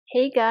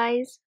Hey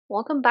guys,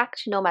 welcome back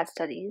to Nomad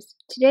Studies.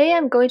 Today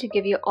I'm going to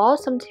give you all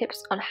some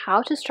tips on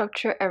how to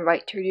structure and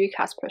write your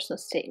UCAS personal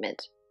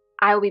statement.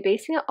 I will be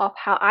basing it off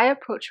how I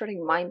approached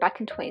writing mine back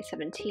in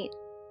 2017.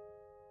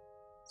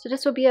 So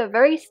this will be a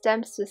very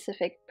STEM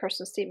specific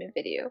personal statement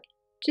video.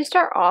 To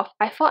start off,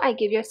 I thought I'd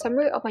give you a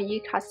summary of my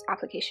UCAS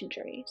application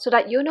journey so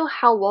that you know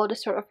how well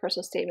this sort of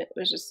personal statement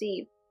was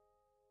received.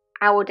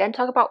 I will then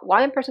talk about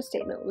why my personal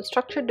statement was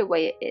structured the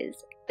way it is.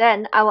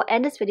 Then I will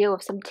end this video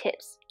with some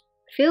tips.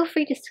 Feel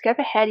free to skip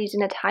ahead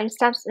using the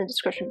timestamps in the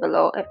description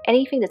below if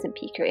anything doesn't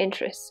pique your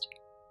interest.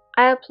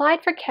 I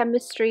applied for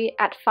chemistry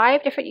at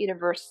 5 different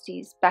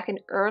universities back in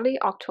early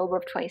October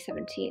of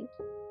 2017.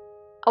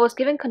 I was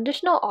given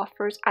conditional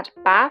offers at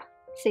Bath,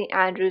 St.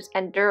 Andrews,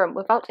 and Durham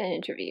without an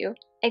interview,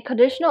 a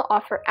conditional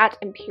offer at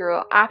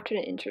Imperial after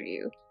an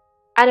interview,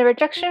 and a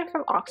rejection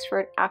from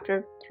Oxford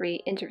after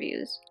 3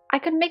 interviews. I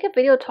could make a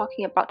video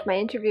talking about my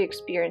interview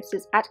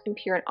experiences at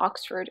Imperial and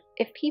Oxford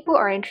if people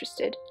are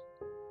interested.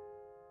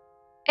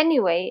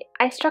 Anyway,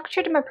 I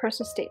structured my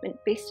personal statement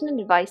based on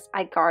advice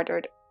I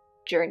gathered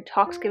during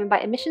talks given by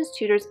admissions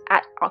tutors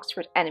at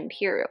Oxford and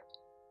Imperial.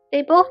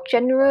 They both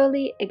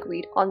generally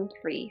agreed on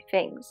 3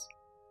 things.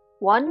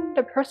 1.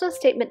 The personal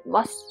statement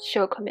must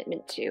show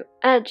commitment to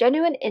and a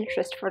genuine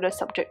interest for the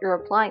subject you're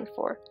applying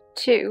for.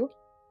 2.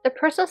 The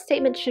personal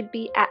statement should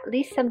be at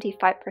least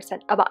 75%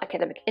 about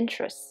academic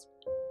interests.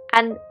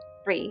 And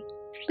 3.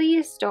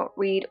 Please don't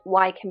read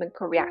why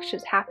chemical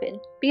reactions happen,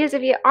 because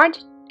if you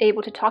aren't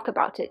able to talk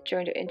about it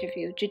during the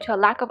interview due to a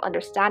lack of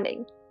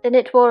understanding, then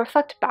it will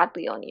reflect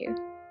badly on you.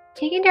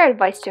 Taking their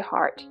advice to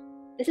heart,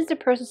 this is the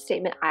personal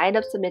statement I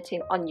ended up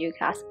submitting on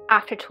UCAS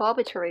after 12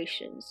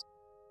 iterations.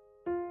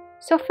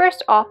 So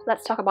first off,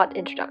 let's talk about the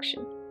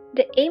introduction.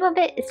 The aim of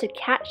it is to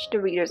catch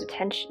the reader's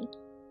attention.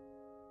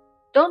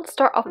 Don't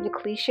start off with a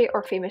cliche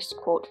or famous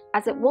quote,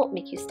 as it won't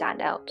make you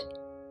stand out.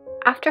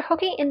 After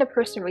hooking in the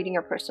person reading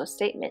your personal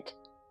statement,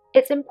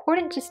 it's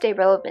important to stay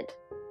relevant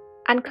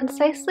and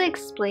concisely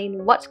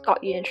explain what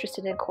got you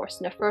interested in the course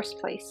in the first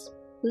place.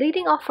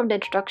 Leading off from the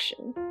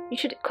introduction, you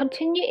should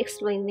continue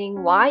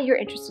explaining why you're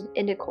interested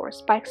in the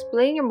course by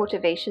explaining your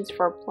motivations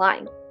for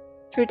applying,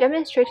 through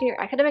demonstrating your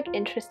academic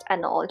interest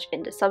and knowledge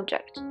in the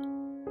subject.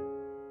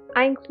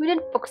 I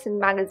included books and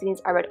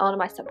magazines I read on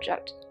my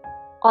subject,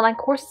 online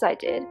courses I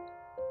did,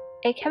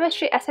 a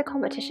chemistry essay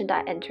competition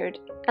that I entered,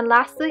 and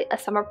lastly, a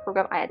summer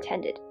program I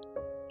attended.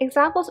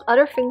 Examples of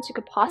other things you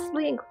could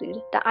possibly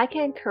include that I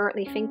can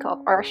currently think of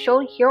are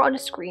shown here on the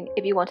screen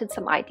if you wanted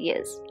some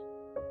ideas.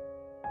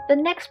 The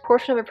next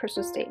portion of your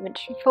personal statement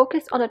should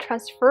focus on the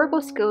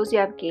transferable skills you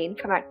have gained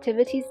from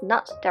activities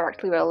not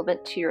directly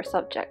relevant to your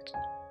subject.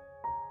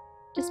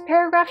 This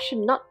paragraph should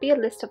not be a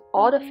list of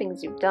all the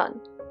things you've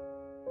done.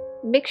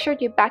 Make sure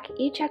you back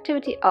each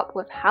activity up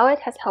with how it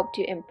has helped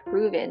you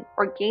improve in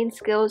or gain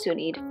skills you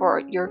need for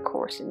your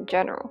course in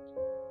general.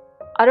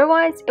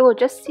 Otherwise, it will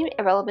just seem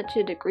irrelevant to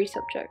the degree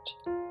subject.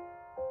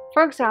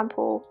 For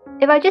example,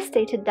 if I just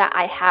stated that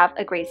I have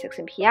a grade 6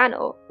 in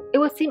piano, it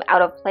would seem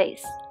out of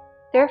place.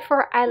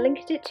 Therefore, I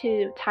linked it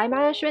to time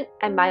management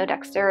and manual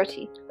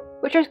dexterity,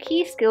 which are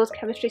key skills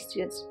chemistry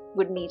students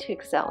would need to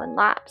excel in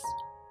labs.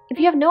 If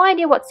you have no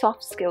idea what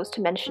soft skills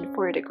to mention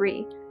for your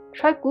degree,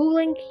 try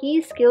Googling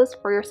key skills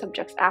for your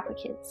subject's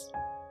applicants.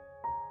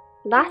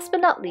 Last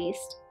but not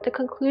least, the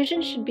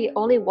conclusion should be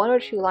only 1 or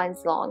 2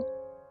 lines long.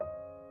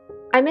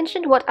 I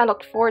mentioned what I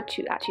looked forward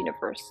to at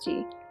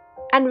university,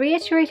 and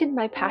reiterated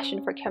my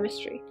passion for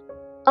chemistry.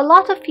 A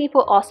lot of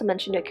people also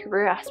mentioned their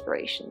career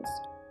aspirations.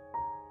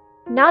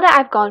 Now that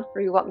I've gone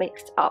through what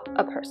makes up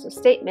a personal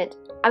statement,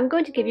 I'm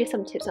going to give you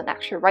some tips on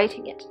actually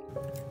writing it.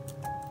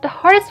 The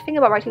hardest thing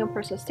about writing a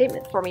personal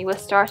statement for me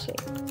was starting.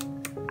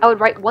 I would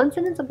write 1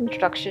 sentence of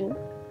introduction,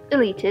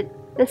 delete it,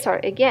 then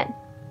start again.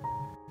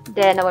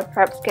 Then I would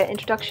perhaps get an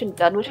introduction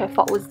done which I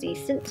thought was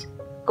decent,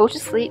 go to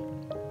sleep,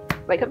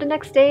 wake up the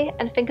next day,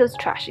 and think it was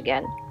trash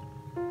again.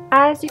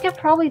 As you can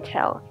probably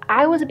tell,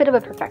 I was a bit of a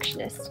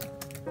perfectionist.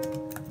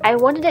 I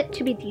wanted it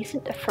to be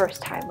decent the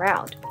first time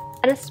round,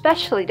 and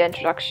especially the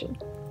introduction,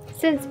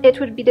 since it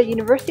would be the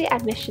university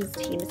admissions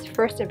team's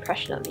first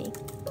impression of me.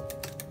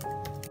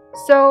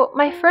 So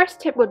my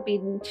first tip would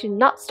be to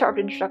not start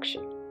with the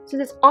introduction,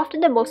 since it's often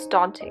the most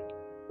daunting.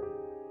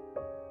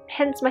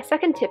 Hence, my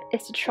second tip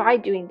is to try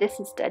doing this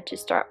instead to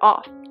start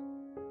off.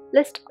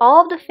 List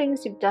all of the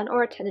things you've done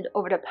or attended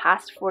over the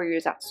past 4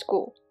 years at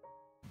school.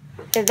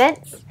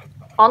 Events,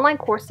 online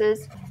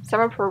courses,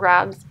 summer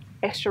programs,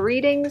 extra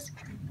readings,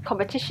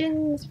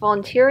 competitions,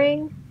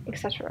 volunteering,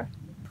 etc.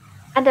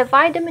 And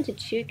divide them into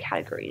 2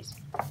 categories,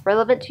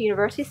 relevant to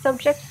university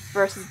subject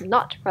versus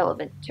not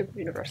relevant to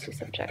university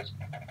subject.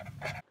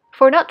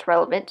 For not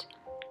relevant,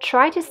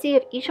 try to see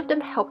if each of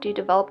them helped you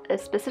develop a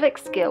specific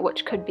skill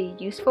which could be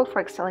useful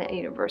for excelling at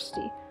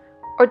university,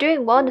 or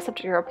doing well in the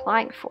subject you're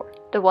applying for.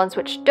 The ones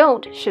which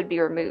don't should be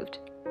removed.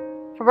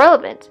 For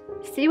relevant,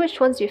 see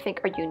which ones you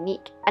think are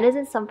unique and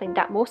isn't something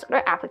that most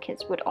other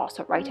applicants would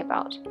also write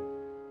about.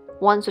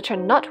 Ones which are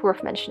not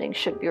worth mentioning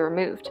should be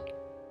removed.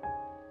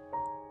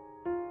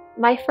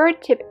 My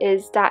third tip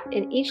is that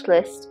in each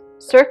list,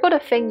 Circle the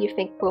thing you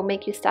think will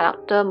make you stand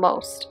out the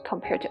most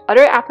compared to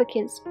other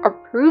applicants or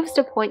proves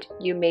the point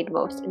you made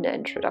most in the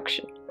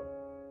introduction.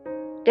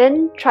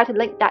 Then try to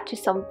link that to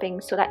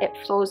something so that it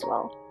flows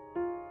well.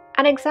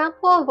 An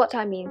example of what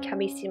I mean can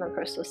be seen in my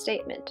personal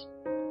statement.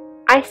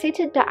 I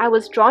stated that I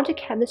was drawn to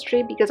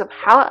chemistry because of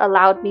how it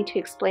allowed me to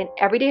explain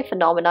everyday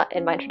phenomena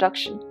in my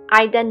introduction.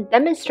 I then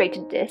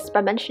demonstrated this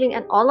by mentioning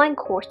an online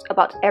course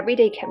about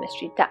everyday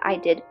chemistry that I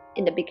did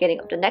in the beginning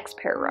of the next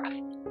paragraph.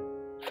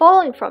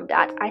 Following from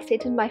that, I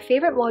stated my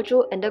favorite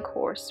module in the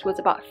course was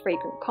about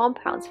fragrant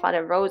compounds found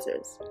in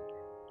roses,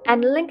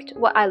 and linked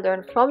what I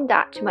learned from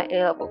that to my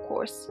A-level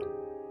course.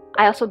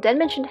 I also then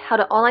mentioned how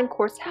the online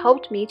course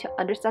helped me to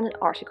understand an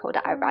article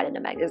that I read in a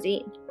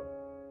magazine.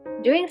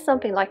 Doing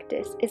something like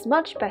this is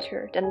much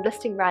better than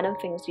listing random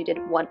things you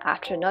did one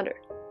after another,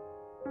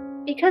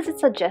 because it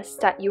suggests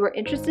that you were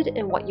interested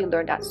in what you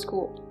learned at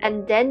school,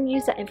 and then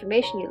use that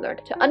information you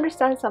learned to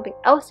understand something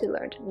else you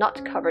learned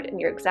not covered in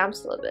your exam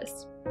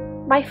syllabus.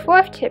 My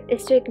fourth tip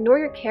is to ignore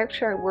your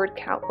character and word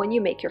count when you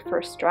make your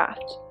first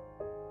draft.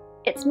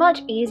 It's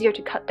much easier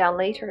to cut down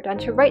later than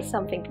to write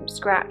something from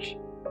scratch.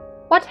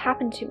 What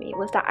happened to me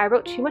was that I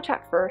wrote too much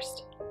at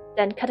first,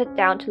 then cut it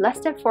down to less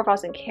than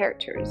 4,000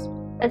 characters,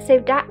 and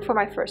saved that for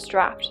my first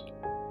draft.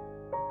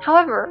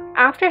 However,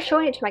 after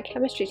showing it to my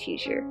chemistry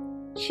teacher,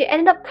 she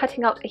ended up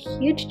cutting out a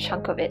huge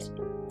chunk of it,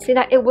 saying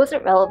that it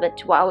wasn't relevant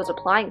to what I was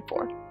applying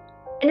for,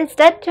 and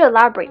instead to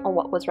elaborate on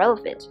what was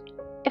relevant.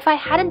 If I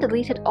hadn't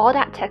deleted all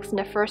that text in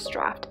the first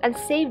draft and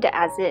saved it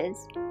as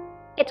is,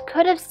 it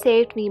could have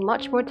saved me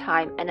much more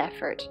time and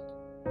effort.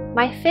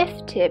 My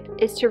fifth tip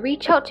is to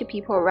reach out to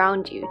people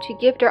around you to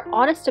give their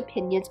honest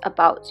opinions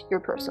about your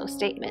personal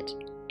statement.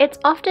 It's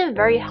often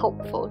very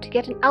helpful to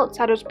get an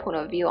outsider's point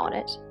of view on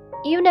it,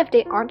 even if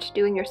they aren't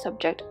doing your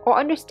subject or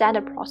understand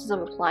the process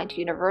of applying to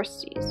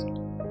universities.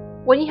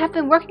 When you have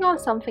been working on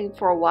something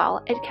for a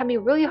while, it can be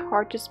really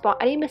hard to spot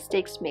any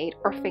mistakes made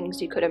or things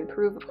you could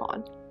improve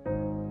upon.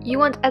 You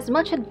want as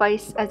much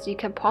advice as you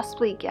can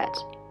possibly get,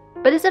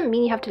 but it doesn't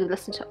mean you have to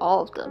listen to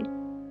all of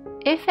them.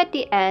 If at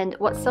the end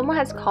what someone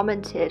has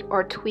commented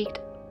or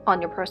tweaked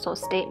on your personal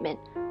statement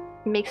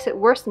makes it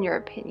worse in your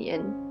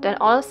opinion, then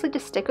honestly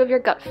just stick with your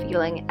gut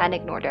feeling and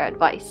ignore their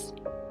advice,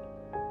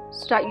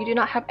 so that you do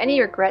not have any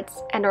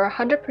regrets and are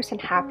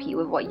 100% happy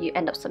with what you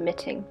end up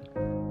submitting.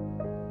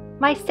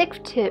 My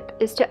sixth tip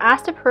is to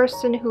ask the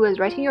person who is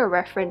writing your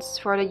reference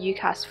for the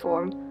UCAS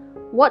form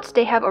what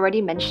they have already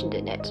mentioned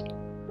in it.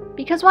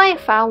 Because what I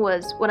found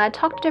was, when I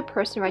talked to the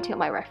person writing up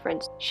my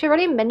reference, she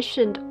already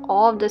mentioned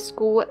all of the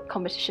school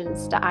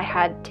competitions that I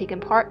had taken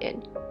part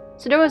in,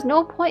 so there was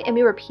no point in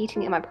me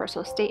repeating in my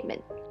personal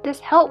statement.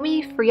 This helped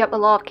me free up a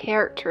lot of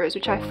characters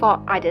which I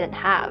thought I didn't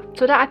have,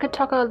 so that I could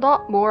talk a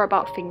lot more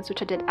about things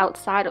which I did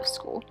outside of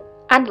school.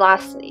 And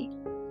lastly,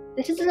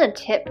 this isn't a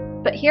tip,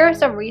 but here are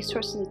some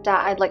resources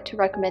that I'd like to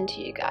recommend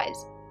to you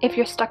guys, if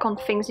you're stuck on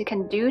things you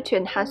can do to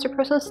enhance your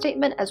personal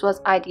statement as well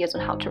as ideas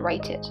on how to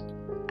write it.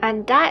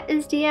 And that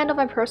is the end of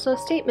my personal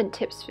statement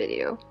tips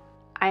video.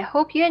 I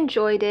hope you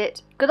enjoyed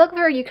it. Good luck with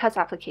your UCAS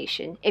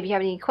application. If you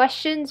have any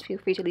questions, feel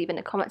free to leave in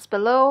the comments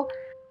below.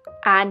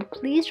 And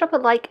please drop a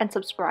like and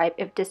subscribe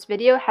if this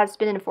video has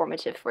been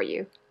informative for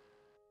you.